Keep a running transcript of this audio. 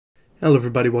Hello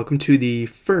everybody, welcome to the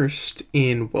first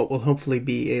in what will hopefully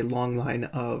be a long line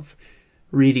of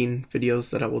reading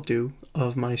videos that I will do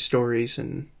of my stories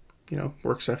and,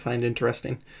 works I find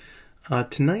interesting.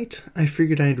 Tonight I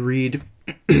figured I'd read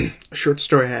a short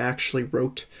story I actually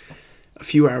wrote a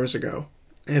few hours ago.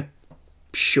 A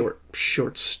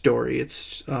short story.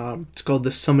 It's called The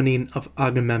Summoning of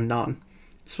Agamemnon.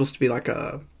 It's supposed to be like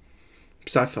a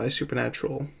sci-fi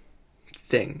supernatural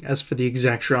thing. As for the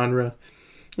exact genre,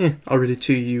 I'll read it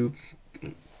to you.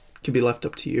 It can be left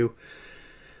up to you.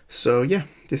 So yeah,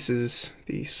 this is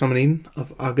The Summoning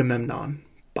of Agamemnon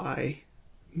by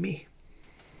me.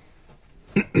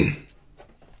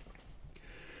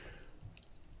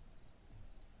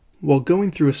 While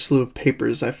going through a slew of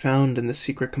papers I found in the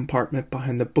secret compartment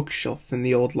behind the bookshelf in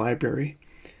the old library,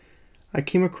 I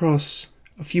came across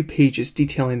a few pages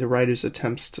detailing the writer's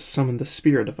attempts to summon the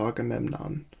spirit of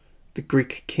Agamemnon, the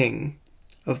Greek king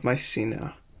of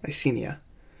Mycenae.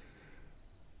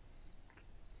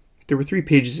 There were 3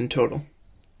 pages in total.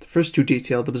 The first 2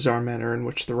 detailed the bizarre manner in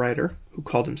which the writer, who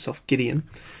called himself Gideon,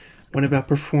 went about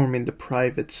performing the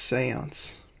private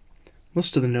seance.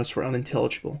 Most of the notes were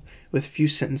unintelligible, with a few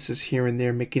sentences here and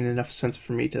there making enough sense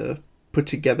for me to put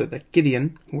together that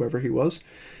Gideon, whoever he was,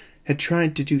 had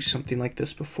tried to do something like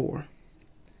this before.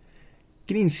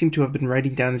 Gideon seemed to have been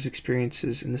writing down his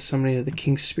experiences in the summoning of the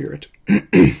king's spirit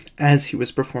as he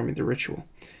was performing the ritual.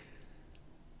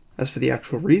 As for the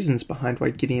actual reasons behind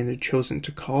why Gideon had chosen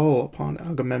to call upon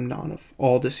Agamemnon of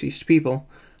all deceased people,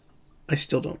 I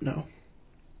still don't know.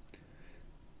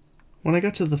 When I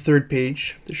got to the 3rd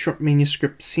page, the short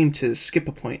manuscript seemed to skip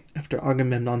a point after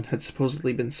Agamemnon had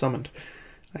supposedly been summoned.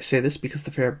 I say this because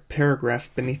the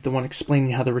paragraph beneath the one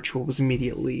explaining how the ritual was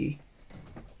immediately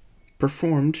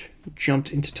performed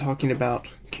jumped into talking about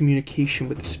communication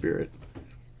with the spirit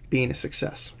being a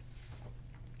success.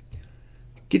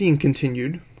 Gideon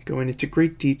continued, going into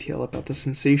great detail about the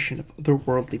sensation of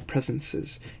otherworldly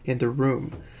presences in the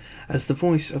room, as the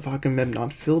voice of Agamemnon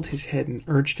filled his head and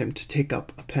urged him to take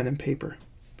up a pen and paper.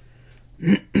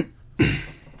 The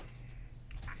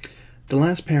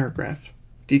last paragraph,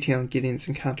 detailing Gideon's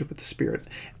encounter with the spirit,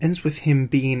 ends with him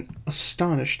being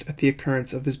astonished at the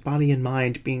occurrence of his body and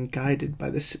mind being guided by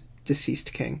the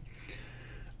deceased king.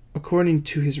 According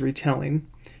to his retelling,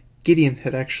 Gideon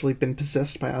had actually been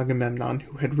possessed by Agamemnon,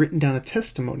 who had written down a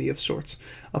testimony of sorts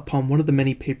upon one of the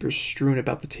many papers strewn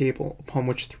about the table upon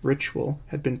which the ritual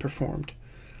had been performed.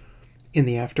 In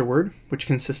the afterword, which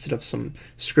consisted of some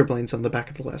scribblings on the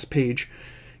back of the last page,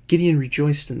 Gideon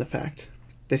rejoiced in the fact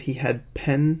that he had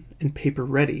pen and paper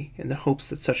ready in the hopes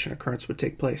that such an occurrence would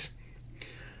take place.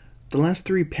 The last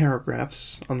 3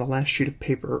 paragraphs on the last sheet of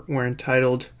paper were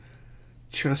entitled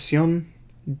Citation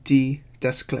des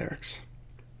Clercs,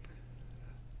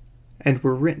 and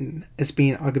were written as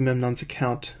being Agamemnon's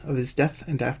account of his death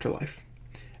and afterlife,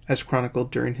 as chronicled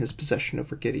during his possession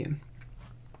over Gideon.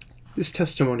 This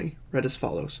testimony read as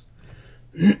follows.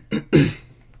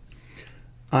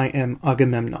 I am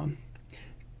Agamemnon,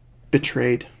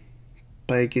 betrayed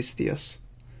by Aegisthus,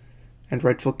 and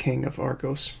rightful king of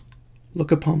Argos.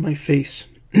 Look upon my face,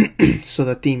 so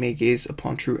that thee may gaze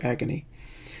upon true agony,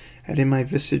 and in my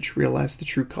visage realize the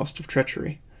true cost of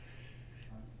treachery.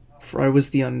 For I was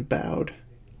the unbowed,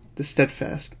 the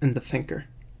steadfast, and the thinker.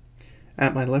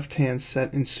 At my left hand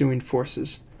sat ensuing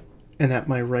forces, and at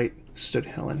my right stood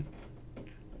Helen.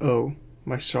 Oh,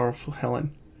 my sorrowful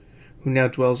Helen, who now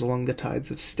dwells along the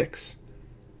tides of Styx.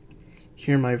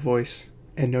 Hear my voice,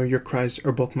 and know your cries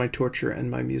are both my torture and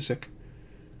my music.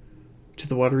 To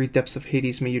the watery depths of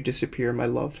Hades may you disappear, my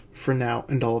love, for now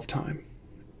and all of time.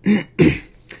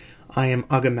 I am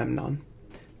Agamemnon,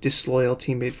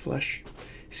 disloyalty made flesh.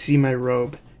 See my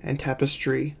robe and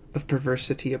tapestry of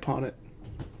perversity upon it.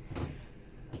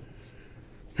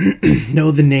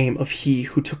 Know the name of he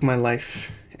who took my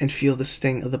life, and feel the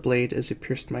sting of the blade as it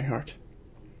pierced my heart.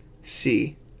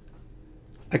 See,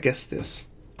 I guess this,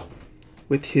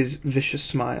 with his vicious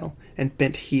smile and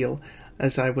bent heel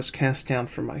as I was cast down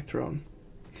from my throne.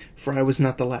 For I was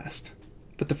not the last,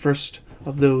 but the first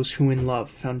of those who in love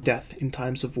found death in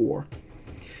times of war.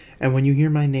 And when you hear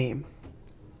my name,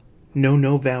 know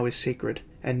no vow is sacred,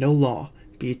 and no law,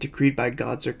 be it decreed by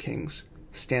gods or kings,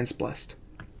 stands blessed.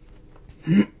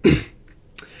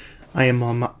 I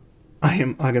am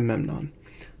Agamemnon,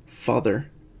 father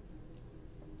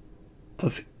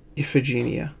of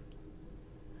Iphigenia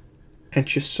and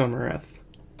Chisomerath,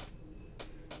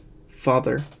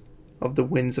 father of the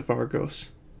winds of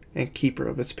Argos, and keeper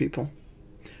of its people.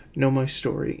 Know my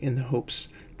story in the hopes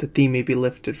that thee may be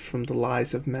lifted from the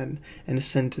lies of men and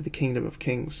ascend to the kingdom of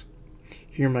kings.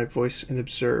 Hear my voice and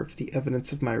observe the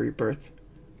evidence of my rebirth.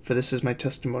 for this is my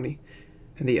testimony,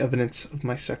 and the evidence of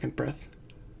my second breath.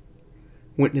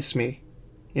 Witness me,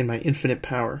 in my infinite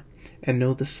power, and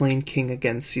know the slain king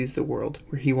again sees the world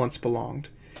where he once belonged.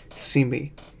 See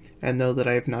me, and know that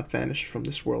I have not vanished from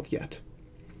this world yet.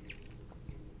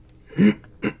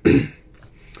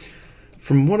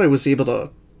 From what I was able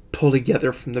to pull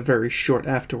together from the very short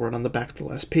afterword on the back of the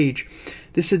last page,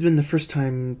 this had been the first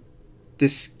time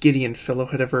this Gideon fellow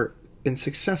had ever been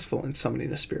successful in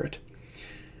summoning a spirit.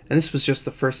 And this was just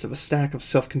the first of a stack of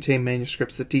self-contained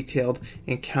manuscripts that detailed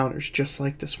encounters just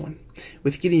like this one,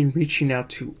 with Gideon reaching out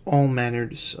to all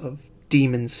manners of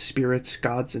demons, spirits,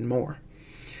 gods, and more.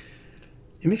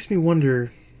 It makes me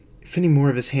wonder if any more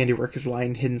of his handiwork is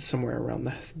lying hidden somewhere around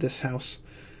this house.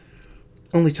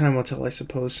 Only time will tell, I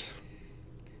suppose.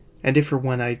 And if or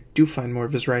when I do find more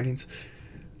of his writings,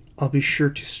 I'll be sure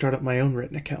to start up my own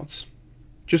written accounts,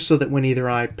 just so that when either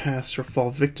I pass or fall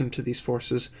victim to these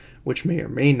forces, which may or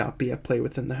may not be at play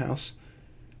within the house,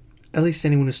 at least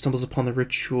anyone who stumbles upon the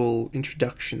ritual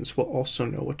introductions will also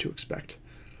know what to expect.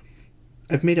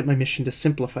 I've made it my mission to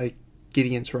simplify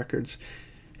Gideon's records,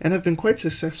 and I've been quite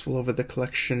successful over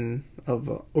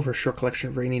a short collection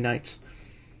of rainy nights.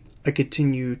 I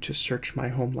continue to search my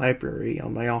home library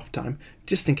on my off time,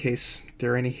 just in case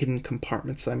there are any hidden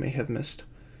compartments I may have missed.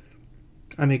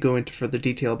 I may go into further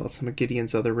detail about some of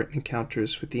Gideon's other written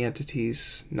encounters with the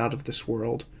entities not of this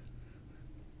world,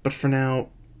 but for now,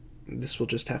 this will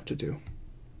just have to do.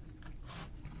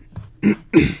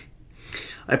 I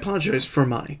apologize for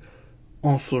my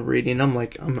awful reading.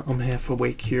 I'm half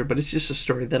awake here, but it's just a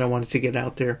story that I wanted to get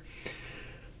out there.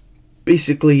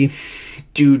 Basically,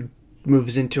 dude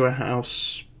moves into a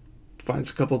house,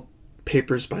 finds a couple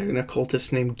papers by an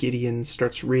occultist named Gideon,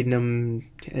 starts reading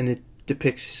them, and it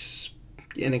depicts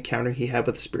an encounter he had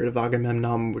with the spirit of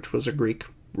Agamemnon, which was a Greek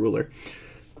ruler.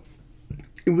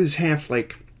 It was half I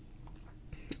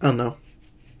don't know.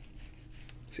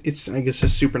 It's, I guess, a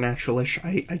supernatural-ish.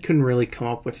 I couldn't really come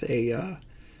up with a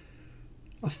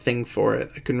thing for it.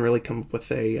 I couldn't really come up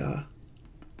with a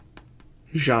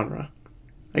genre.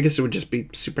 I guess it would just be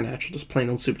supernatural, just plain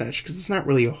old supernatural, because it's not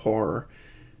really a horror,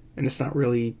 and it's not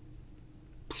really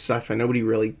sci-fi. Nobody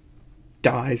really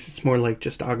dies. It's more like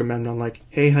just Agamemnon, like,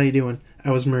 hey, how you doing?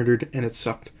 I was murdered, and it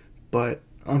sucked, but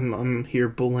I'm here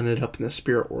bulling it up in the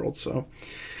spirit world, so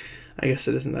I guess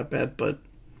it isn't that bad, but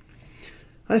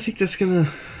I think that's gonna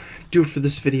do it for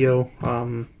this video.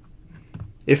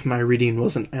 If my reading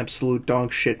wasn't absolute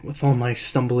dog shit with all my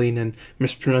stumbling and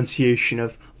mispronunciation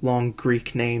of long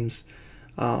Greek names,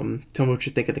 tell me what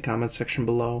you think in the comments section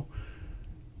below.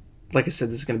 Like I said,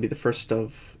 this is going to be the first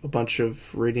of a bunch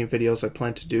of reading videos I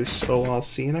plan to do, so I'll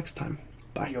see you next time.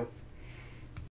 Bye.